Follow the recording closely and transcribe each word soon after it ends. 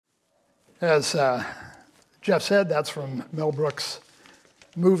As Jeff said, that's from Mel Brooks'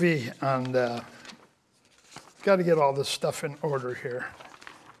 movie, and got to get all this stuff in order here.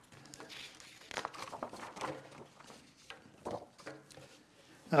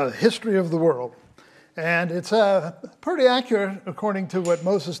 History of the world. And it's pretty accurate according to what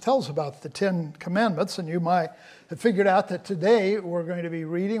Moses tells about the Ten Commandments. And you might have figured out that today we're going to be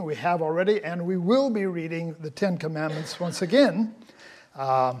reading, we have already, and we will be reading the Ten Commandments once again.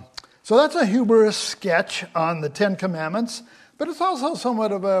 So that's a humorous sketch on the Ten Commandments, but it's also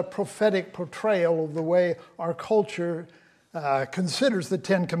somewhat of a prophetic portrayal of the way our culture considers the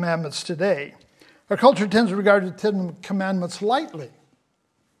Ten Commandments today. Our culture tends to regard the Ten Commandments lightly,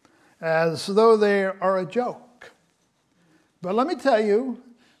 as though they are a joke. But let me tell you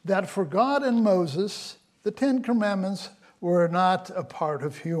that for God and Moses, the Ten Commandments were not a part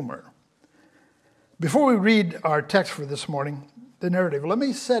of humor. Before we read our text for this morning, the narrative, let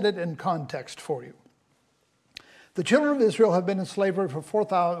me set it in context for you. The children of Israel have been in slavery for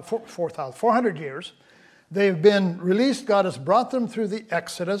 400 years. They've been released. God has brought them through the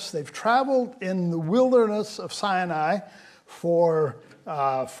Exodus. They've traveled in the wilderness of Sinai for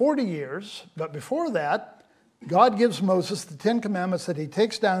 40 years. But before that, God gives Moses the Ten Commandments that he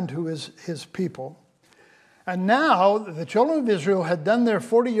takes down to his people. And now the children of Israel had done their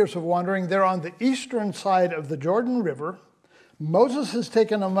 40 years of wandering. They're on the eastern side of the Jordan River. Moses has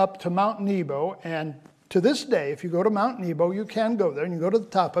taken them up to Mount Nebo, and to this day, if you go to Mount Nebo, you can go there, and you go to the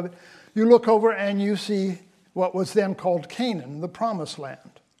top of it, you look over and you see what was then called Canaan, the Promised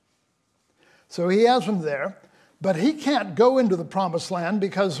Land. So he has them there, but he can't go into the Promised Land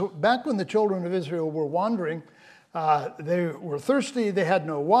because back when the children of Israel were wandering, they were thirsty, they had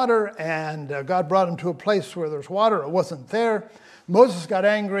no water, and God brought them to a place where there's water. It wasn't there. Moses got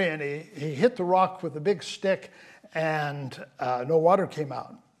angry, and he hit the rock with a big stick, and no water came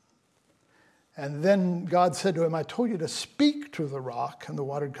out. And then God said to him, I told you to speak to the rock, and the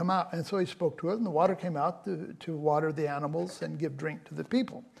water would come out. And so he spoke to it, and the water came out to water the animals and give drink to the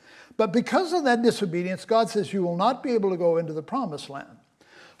people. But because of that disobedience, God says you will not be able to go into the Promised Land.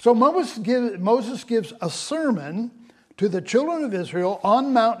 So Moses gives a sermon to the children of Israel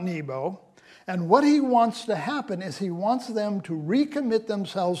on Mount Nebo, and what he wants to happen is he wants them to recommit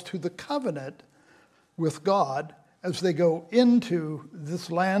themselves to the covenant with God as they go into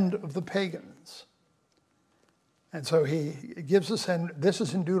this land of the pagans. And so he gives us, and this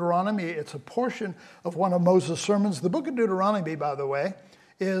is in Deuteronomy, it's a portion of one of Moses' sermons. The book of Deuteronomy, by the way,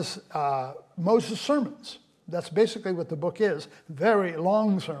 is Moses' sermons. That's basically what the book is, very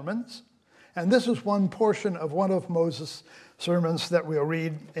long sermons. And this is one portion of one of Moses' sermons that we'll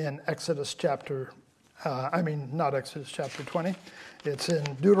read in Exodus chapter, not Exodus chapter 20. It's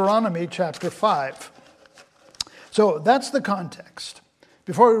in Deuteronomy chapter 5. So that's the context.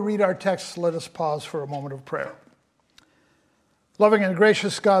 Before we read our text, let us pause for a moment of prayer. Loving and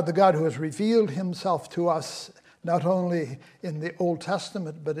gracious God, the God who has revealed himself to us, not only in the Old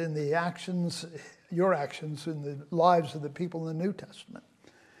Testament, but in the actions, your actions in the lives of the people in the New Testament.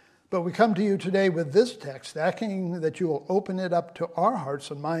 But we come to you today with this text, asking that you will open it up to our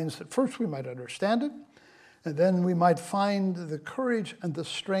hearts and minds, that first we might understand it, and then we might find the courage and the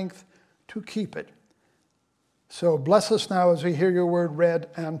strength to keep it. So bless us now as we hear your word read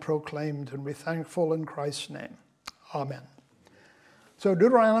and proclaimed, and we're thankful in Christ's name. Amen. So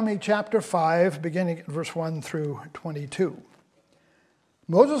Deuteronomy chapter 5, beginning at verse 1 through 22.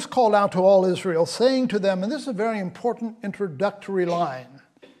 Moses called out to all Israel, saying to them, and this is a very important introductory line,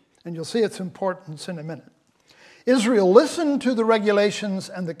 and you'll see its importance in a minute. Israel, listen to the regulations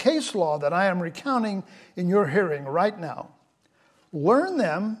and the case law that I am recounting in your hearing right now. Learn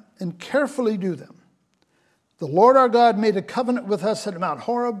them and carefully do them. The Lord our God made a covenant with us at Mount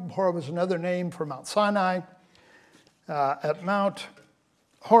Horeb. Horeb is another name for Mount Sinai. At Mount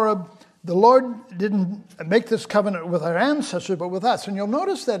Horeb, the Lord didn't make this covenant with our ancestors, but with us. And you'll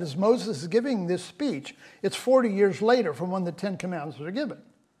notice that as Moses is giving this speech, it's 40 years later from when the Ten Commandments were given.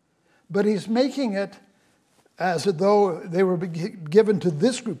 But he's making it as though they were given to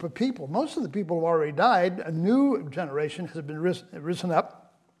this group of people. Most of the people have already died. A new generation has been risen up.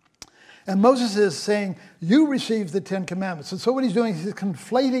 And Moses is saying, you received the Ten Commandments. And so what he's doing is he's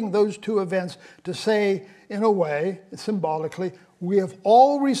conflating those two events to say, in a way, symbolically, we have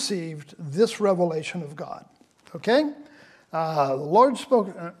all received this revelation of God. Okay? The Lord spoke,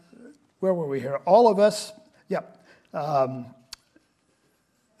 where were we here? All of us,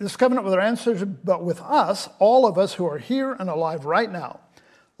 this covenant with our ancestors, but with us, all of us who are here and alive right now.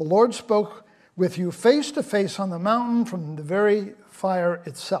 The Lord spoke with you face to face on the mountain from the very fire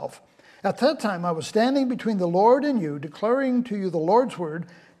itself. At that time, I was standing between the Lord and you, declaring to you the Lord's word.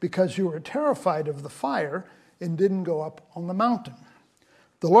 because you were terrified of the fire and didn't go up on the mountain.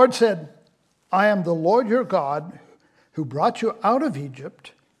 The Lord said, I am the Lord your God who brought you out of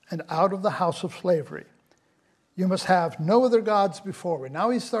Egypt and out of the house of slavery. You must have no other gods before me.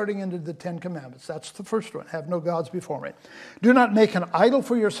 Now he's starting into the Ten Commandments. That's the first one. Have no gods before me. Do not make an idol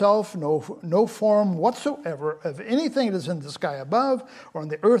for yourself, no form whatsoever of anything that is in the sky above, or on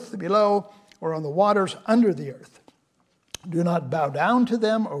the earth below, or on the waters under the earth. Do not bow down to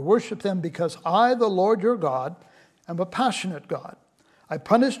them or worship them, because I, the Lord your God, am a passionate God. I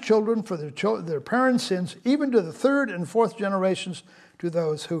punish children for their parents' sins, even to the third and fourth generations to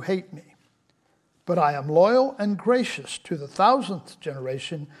those who hate me. But I am loyal and gracious to the 1,000th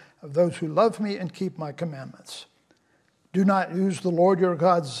generation of those who love me and keep my commandments. Do not use the Lord your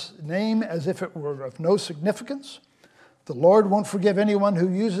God's name as if it were of no significance. The Lord won't forgive anyone who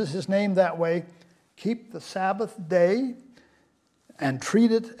uses his name that way. Keep the Sabbath day and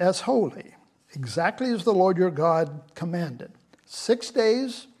treat it as holy, exactly as the Lord your God commanded. 6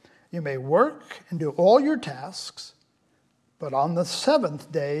 days you may work and do all your tasks, but on the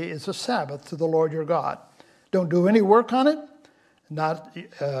seventh day is a Sabbath to the Lord your God. Don't do any work on it, not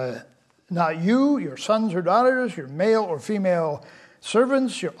you, your sons or daughters, your male or female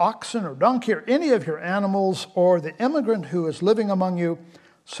servants, your oxen or donkey, or any of your animals, or the immigrant who is living among you,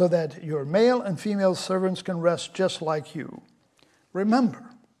 so that your male and female servants can rest just like you. Remember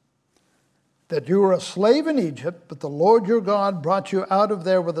that you were a slave in Egypt, but the Lord your God brought you out of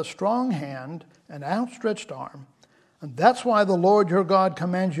there with a strong hand and outstretched arm. And that's why the Lord your God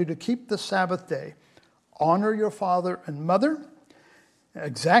commands you to keep the Sabbath day. Honor your father and mother,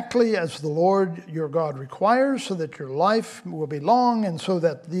 exactly as the Lord your God requires, so that your life will be long and so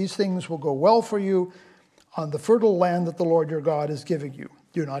that these things will go well for you on the fertile land that the Lord your God is giving you.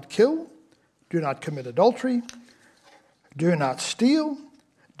 Do not kill, do not commit adultery, do not steal,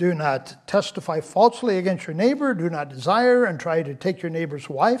 do not testify falsely against your neighbor, do not desire and try to take your neighbor's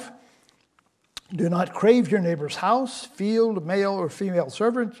wife. Do not crave your neighbor's house, field, male or female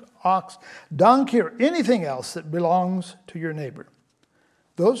servant, ox, donkey, or anything else that belongs to your neighbor.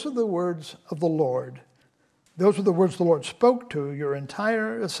 Those are the words of the Lord. Those are the words the Lord spoke to your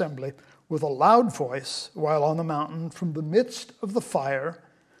entire assembly with a loud voice while on the mountain from the midst of the fire,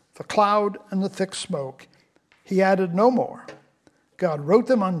 the cloud, and the thick smoke. He added no more. God wrote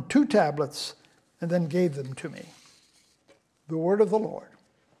them on 2 tablets and then gave them to me. The word of the Lord.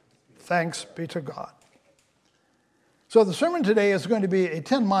 Thanks be to God. So the sermon today is going to be a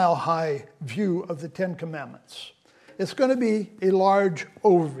 10-mile high view of the 10 commandments. It's going to be a large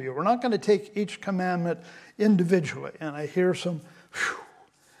overview. We're not going to take each commandment individually. And I hear some,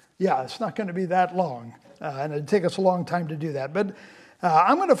 it's not going to be that long. And it'd take us a long time to do that. But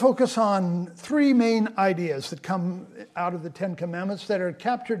I'm going to focus on 3 main ideas that come out of the 10 commandments that are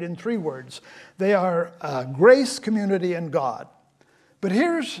captured in 3 words. They are grace, community, and God. But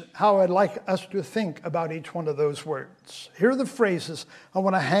here's how I'd like us to think about each one of those words. Here are the phrases I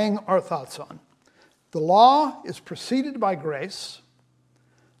want to hang our thoughts on. The law is preceded by grace.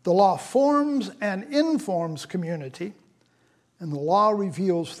 The law forms and informs community. And the law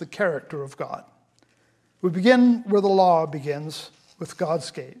reveals the character of God. We begin where the law begins, with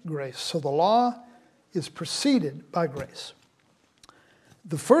God's grace. So the law is preceded by grace.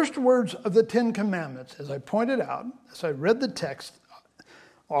 The first words of the 10 commandments, as I pointed out, as I read the text,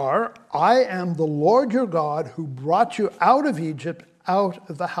 are, I am the Lord your God who brought you out of Egypt, out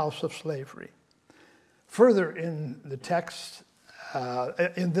of the house of slavery. Further in the text,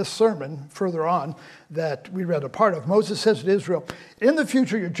 in this sermon, further on, that we read a part of, Moses says to Israel, in the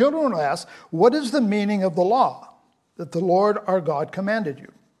future your children will ask, what is the meaning of the law that the Lord our God commanded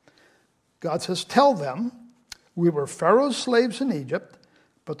you? God says, tell them, we were Pharaoh's slaves in Egypt,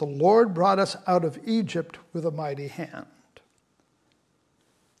 but the Lord brought us out of Egypt with a mighty hand.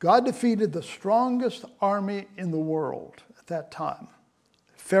 God defeated the strongest army in the world at that time,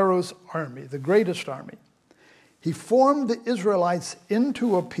 Pharaoh's army, the greatest army. He formed the Israelites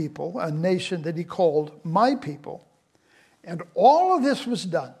into a people, a nation that he called my people. And all of this was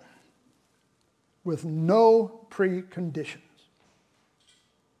done with no preconditions.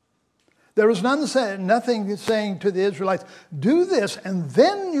 There was nothing saying to the Israelites, do this and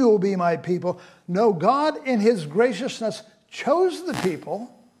then you will be my people. No, God in his graciousness chose the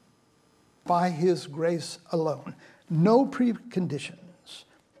people by his grace alone. No preconditions.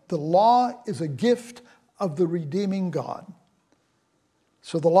 The law is a gift of the redeeming God.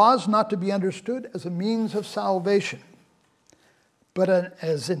 So the law is not to be understood as a means of salvation, but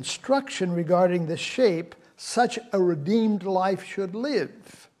as instruction regarding the shape such a redeemed life should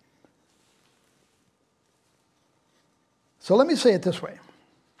live. So let me say it this way.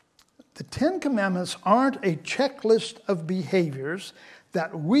 The Ten Commandments aren't a checklist of behaviors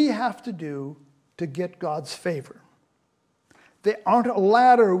that we have to do to get God's favor. They aren't a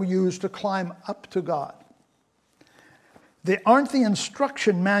ladder we use to climb up to God. They aren't the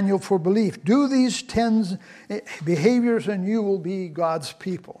instruction manual for belief. Do these 10 behaviors and you will be God's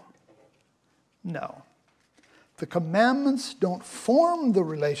people. No. The commandments don't form the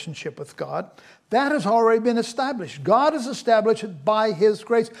relationship with God. That has already been established. God has established it by His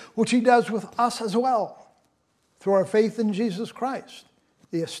grace, which He does with us as well, through our faith in Jesus Christ.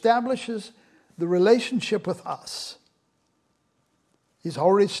 He establishes the relationship with us. He's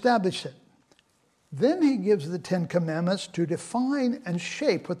already established it. Then He gives the 10 Commandments to define and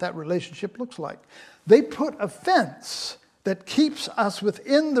shape what that relationship looks like. They put a fence that keeps us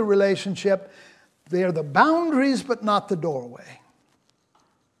within the relationship. They are the boundaries, but not the doorway.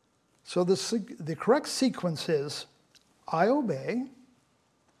 So the correct sequence is, I obey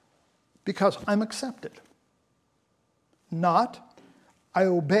because I'm accepted. Not, I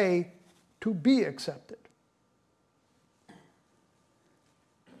obey to be accepted.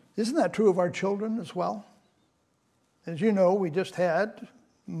 Isn't that true of our children as well? As you know, we just had,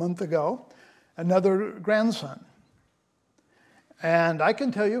 a month ago, another grandson. And I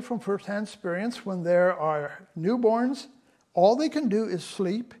can tell you from firsthand experience, when there are newborns, all they can do is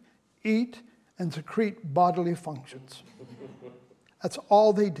sleep, eat, and secrete bodily functions. That's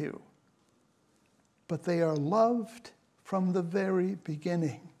all they do. But they are loved from the very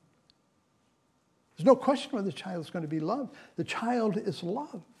beginning. There's no question whether the child is going to be loved. The child is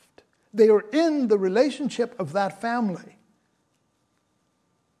loved. They are in the relationship of that family.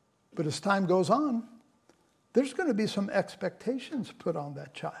 But as time goes on, there's going to be some expectations put on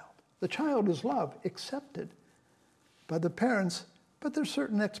that child. The child is loved, accepted by the parents, but there's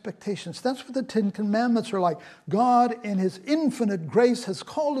certain expectations. That's what the 10 Commandments are like. God, in His infinite grace, has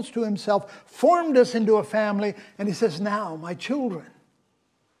called us to Himself, formed us into a family, and He says, now, my children,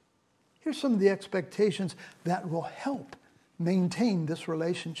 here's some of the expectations that will help maintain this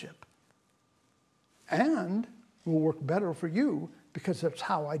relationship. And will work better for you because that's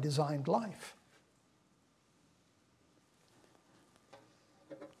how I designed life.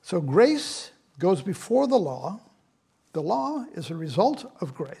 So grace goes before the law. The law is a result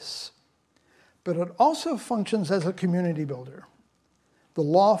of grace. But it also functions as a community builder. The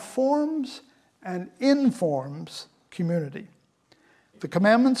law forms and informs community. The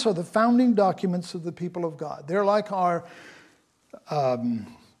commandments are the founding documents of the people of God. They're like our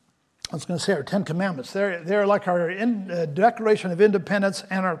our 10 Commandments. They're like our Declaration of Independence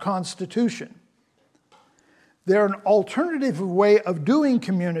and our Constitution. They're an alternative way of doing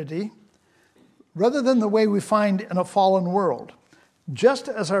community rather than the way we find in a fallen world. Just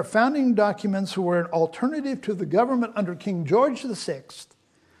as our founding documents were an alternative to the government under King George VI,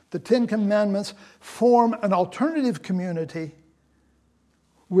 the 10 Commandments form an alternative community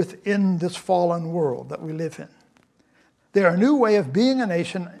within this fallen world that we live in. They're a new way of being a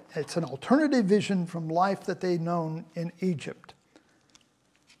nation. It's an alternative vision from life that they'd known in Egypt.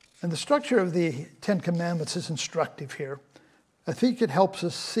 And the structure of the 10 Commandments is instructive here. I think it helps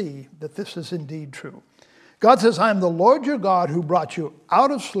us see that this is indeed true. God says, I am the Lord your God who brought you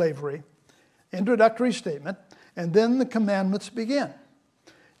out of slavery, introductory statement, and then the commandments begin.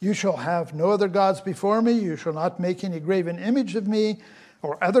 You shall have no other gods before me. You shall not make any graven image of me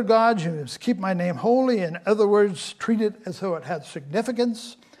or other gods. You must keep my name holy. In other words, treat it as though it had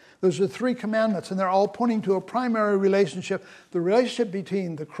significance. Those are 3 commandments, and they're all pointing to a primary relationship, the relationship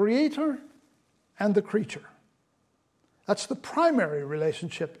between the Creator and the creature. That's the primary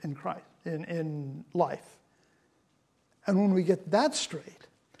relationship in Christ, in life. And when we get that straight,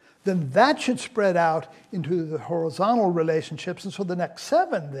 then that should spread out into the horizontal relationships. And so the next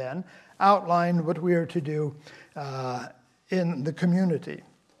 7 then outline what we are to do in the community.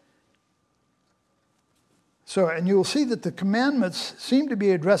 So, and you will see that the commandments seem to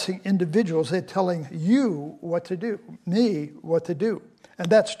be addressing individuals. They're telling you what to do, me what to do. And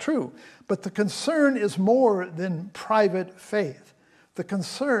that's true. But the concern is more than private faith. The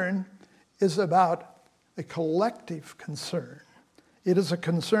concern is about a collective concern. It is a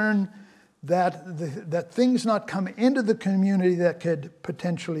concern that things not come into the community that could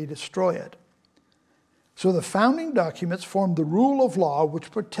potentially destroy it. So the founding documents form the rule of law which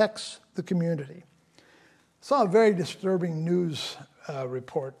protects the community. I saw a very disturbing news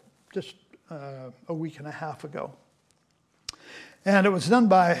report just a week and a half ago. And it was done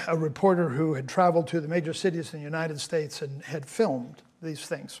by a reporter who had traveled to the major cities in the United States and had filmed these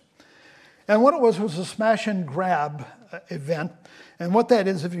things. And what it was a smash and grab event. And what that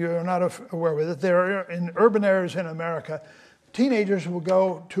is, if you're not aware with it, there are in urban areas in America, teenagers will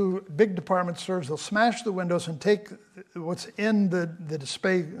go to big department stores, they'll smash the windows and take what's in the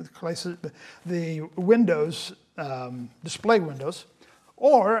display places, the windows, display windows.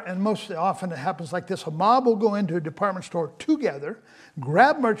 Or, and most often it happens like this, a mob will go into a department store together,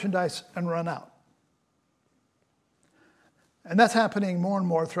 grab merchandise, and run out. And that's happening more and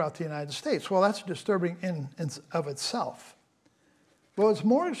more throughout the United States. Well, that's disturbing in of itself. But what's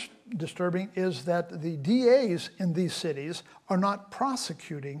more disturbing is that the DAs in these cities are not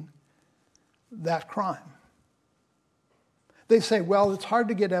prosecuting that crime. They say, well, it's hard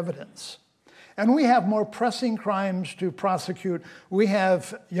to get evidence. And we have more pressing crimes to prosecute. We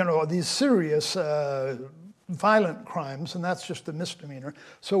have, these serious violent crimes, and that's just a misdemeanor.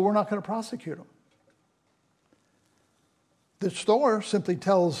 So we're not going to prosecute them. The store simply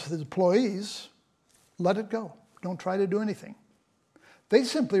tells the employees, let it go. Don't try to do anything. They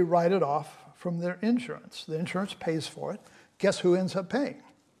simply write it off from their insurance. The insurance pays for it. Guess who ends up paying?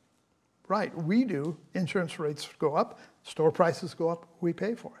 Right, we do. Insurance rates go up, store prices go up, we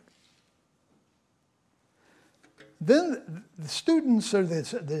pay for it. Then the students or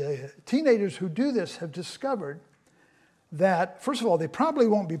the teenagers who do this have discovered that, first of all, they probably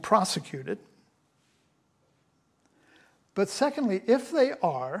won't be prosecuted. But secondly, if they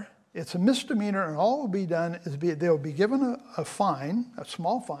are, it's a misdemeanor, and all will be done is they'll be given a fine, a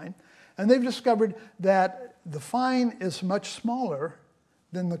small fine, and they've discovered that the fine is much smaller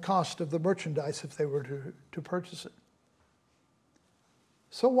than the cost of the merchandise if they were to purchase it.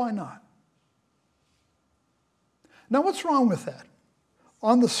 So why not? Now, what's wrong with that?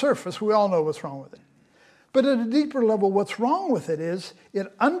 On the surface, we all know what's wrong with it. But at a deeper level, what's wrong with it is it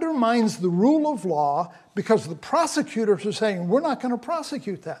undermines the rule of law because the prosecutors are saying, we're not going to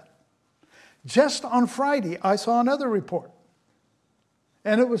prosecute that. Just on Friday, I saw another report,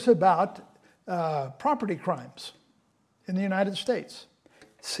 and it was about property crimes in the United States.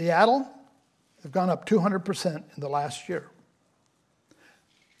 Seattle, they've gone up 200% in the last year.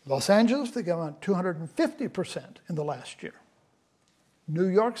 Los Angeles, they've gone up 250% in the last year. New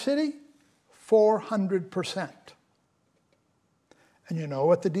York City, 400%. And you know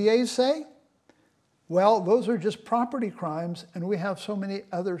what the DAs say? Well, those are just property crimes, and we have so many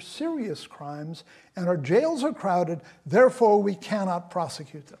other serious crimes, and our jails are crowded, therefore we cannot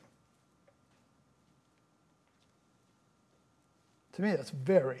prosecute them. To me, that's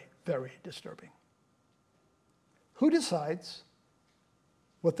very, very disturbing. Who decides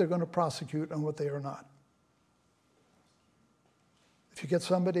what they're going to prosecute and what they are not? If you get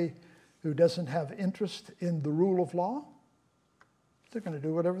somebody who doesn't have interest in the rule of law, they're going to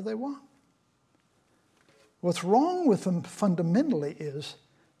do whatever they want. What's wrong with them fundamentally is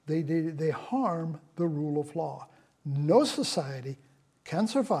they harm the rule of law. No society can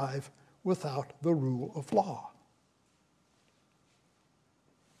survive without the rule of law.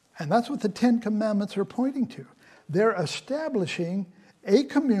 And that's what the Ten Commandments are pointing to. They're establishing a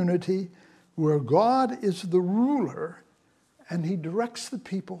community where God is the ruler and he directs the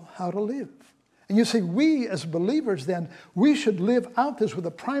people how to live. And you see, we as believers then, we should live out this with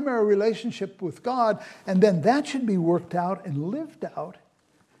a primary relationship with God, and then that should be worked out and lived out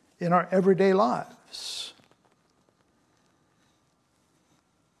in our everyday lives.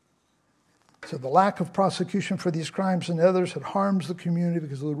 So the lack of prosecution for these crimes and others, it harms the community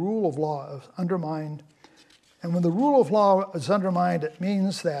because the rule of law is undermined. And when the rule of law is undermined, it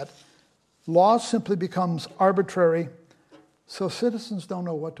means that law simply becomes arbitrary, so citizens don't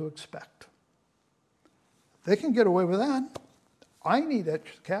know what to expect. They can get away with that. I need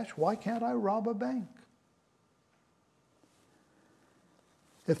extra cash. Why can't I rob a bank?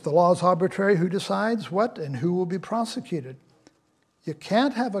 If the law is arbitrary, who decides what and who will be prosecuted? You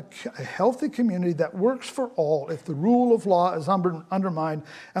can't have a healthy community that works for all if the rule of law is undermined.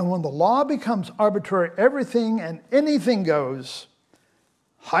 And when the law becomes arbitrary, everything and anything goes.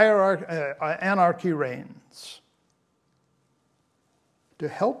 Anarchy reigns. To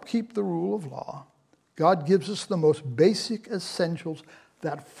help keep the rule of law, God gives us the most basic essentials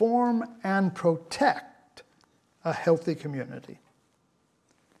that form and protect a healthy community.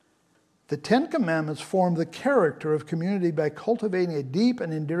 The Ten Commandments form the character of community by cultivating a deep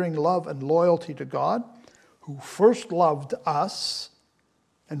and enduring love and loyalty to God, who first loved us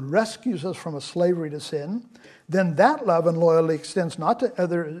and rescues us from a slavery to sin. Then that love and loyalty extends not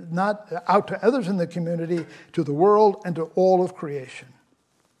out to others in the community, to the world, and to all of creation.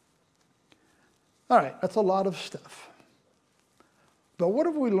 All right, that's a lot of stuff. But what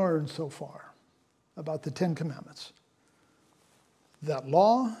have we learned so far about the Ten Commandments? That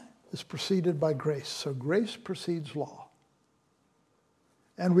law is preceded by grace, so grace precedes law.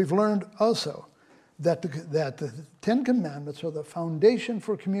 And we've learned also that the Ten Commandments are the foundation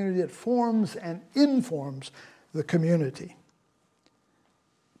for community. It forms and informs the community.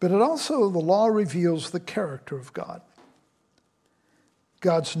 But it also, the law reveals the character of God.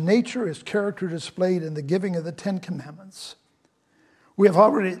 God's nature, his character displayed in the giving of the Ten Commandments. We have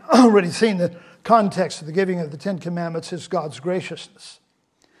already seen the context of the giving of the Ten Commandments is God's graciousness.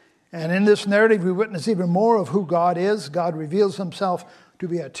 And in this narrative, we witness even more of who God is. God reveals himself to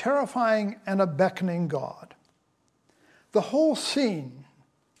be a terrifying and a beckoning God. The whole scene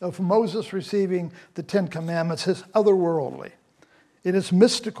of Moses receiving the Ten Commandments is otherworldly. It is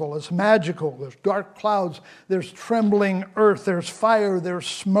mystical, it's magical. There's dark clouds, there's trembling earth, there's fire, there's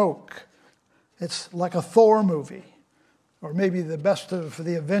smoke. It's like a Thor movie, or maybe the best of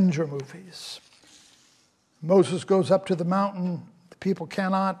the Avenger movies. Moses goes up to the mountain, the people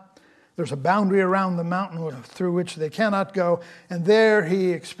cannot. There's a boundary around the mountain through which they cannot go, and there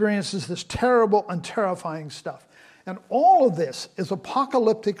he experiences this terrible and terrifying stuff. And all of this is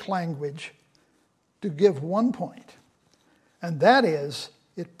apocalyptic language to give one point. And that is,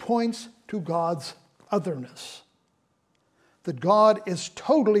 it points to God's otherness. That God is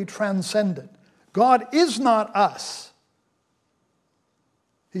totally transcendent. God is not us.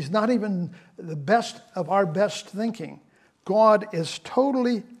 He's not even the best of our best thinking. God is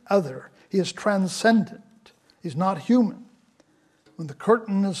totally other. He is transcendent. He's not human. When the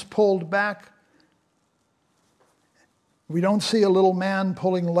curtain is pulled back, we don't see a little man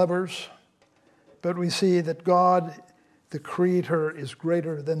pulling levers, but we see that God, the Creator, is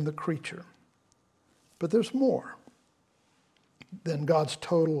greater than the creature. But there's more than God's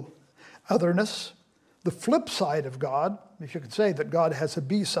total otherness. The flip side of God, if you could say that God has a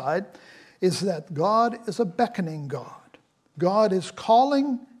B side, is that God is a beckoning God. God is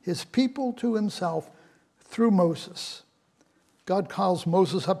calling his people to himself through Moses. God calls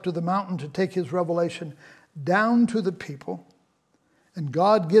Moses up to the mountain to take his revelation down to the people. And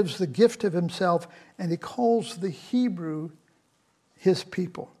God gives the gift of himself, and he calls the Hebrew his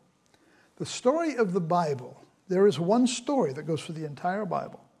people. The story of the Bible, there is one story that goes through the entire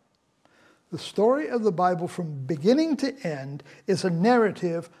Bible. The story of the Bible from beginning to end is a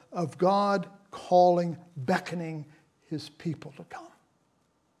narrative of God calling, beckoning his people to come.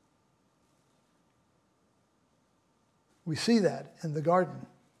 We see that in the garden,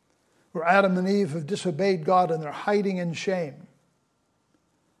 where Adam and Eve have disobeyed God and they're hiding in shame.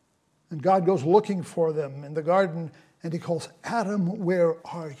 And God goes looking for them in the garden, and he calls, Adam, where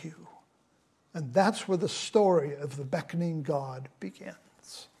are you? And that's where the story of the beckoning God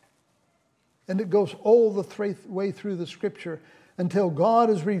begins. And it goes all the way through the scripture until God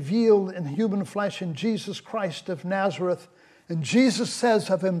is revealed in human flesh in Jesus Christ of Nazareth. And Jesus says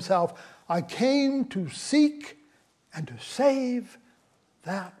of himself, I came to seek and to save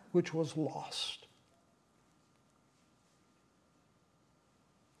that which was lost.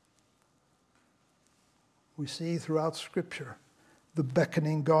 We see throughout Scripture the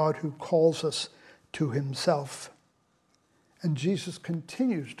beckoning God who calls us to himself. And Jesus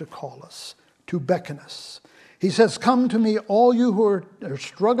continues to call us, to beckon us. He says, come to me, all you who are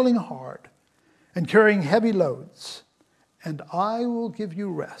struggling hard and carrying heavy loads, and I will give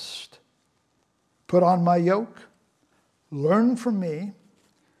you rest. Put on my yoke, learn from me.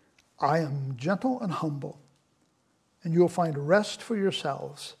 I am gentle and humble, and you will find rest for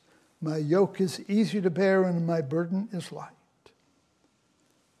yourselves. My yoke is easy to bear, and my burden is light.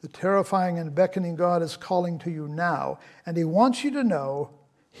 The terrifying and beckoning God is calling to you now, and he wants you to know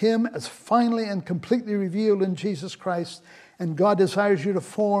him as finally and completely revealed in Jesus Christ, and God desires you to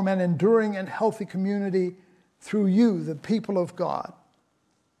form an enduring and healthy community through you, the people of God.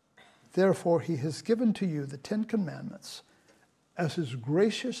 Therefore, he has given to you the Ten Commandments as his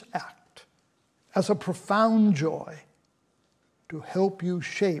gracious act, as a profound joy to help you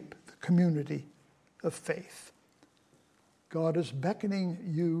shape the community of faith. God is beckoning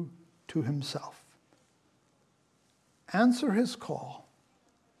you to himself. Answer his call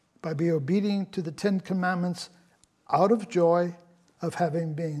by being obedient to the Ten Commandments out of joy of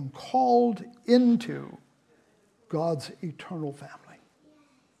having been called into God's eternal family.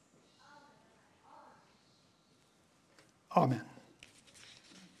 Amen.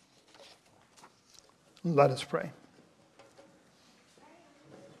 Let us pray.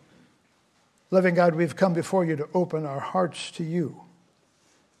 Loving God, we've come before you to open our hearts to you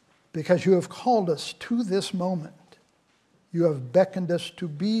because you have called us to this moment. You have beckoned us to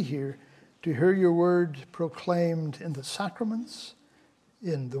be here, to hear your word proclaimed in the sacraments,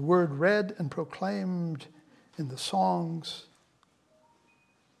 in the word read and proclaimed in the songs.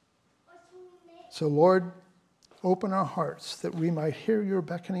 So, Lord, open our hearts that we might hear your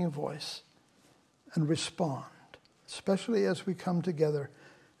beckoning voice and respond, especially as we come together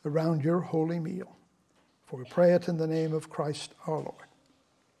around your holy meal. For we pray it in the name of Christ our Lord.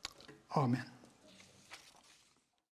 Amen.